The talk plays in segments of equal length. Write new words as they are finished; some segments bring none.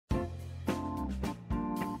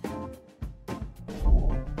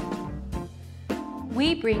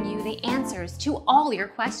we bring you the answers to all your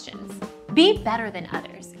questions. Be better than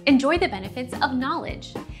others. Enjoy the benefits of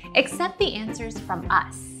knowledge. Accept the answers from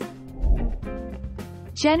us.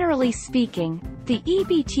 Generally speaking, the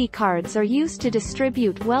EBT cards are used to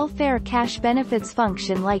distribute welfare cash benefits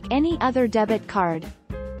function like any other debit card.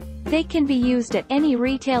 They can be used at any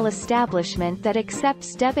retail establishment that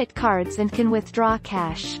accepts debit cards and can withdraw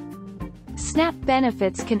cash. SNAP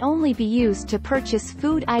benefits can only be used to purchase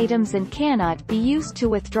food items and cannot be used to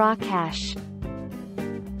withdraw cash.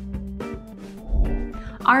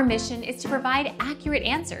 Our mission is to provide accurate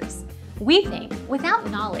answers. We think without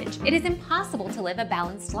knowledge, it is impossible to live a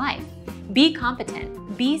balanced life. Be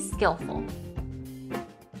competent, be skillful.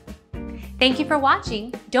 Thank you for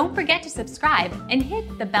watching. Don't forget to subscribe and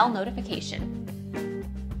hit the bell notification.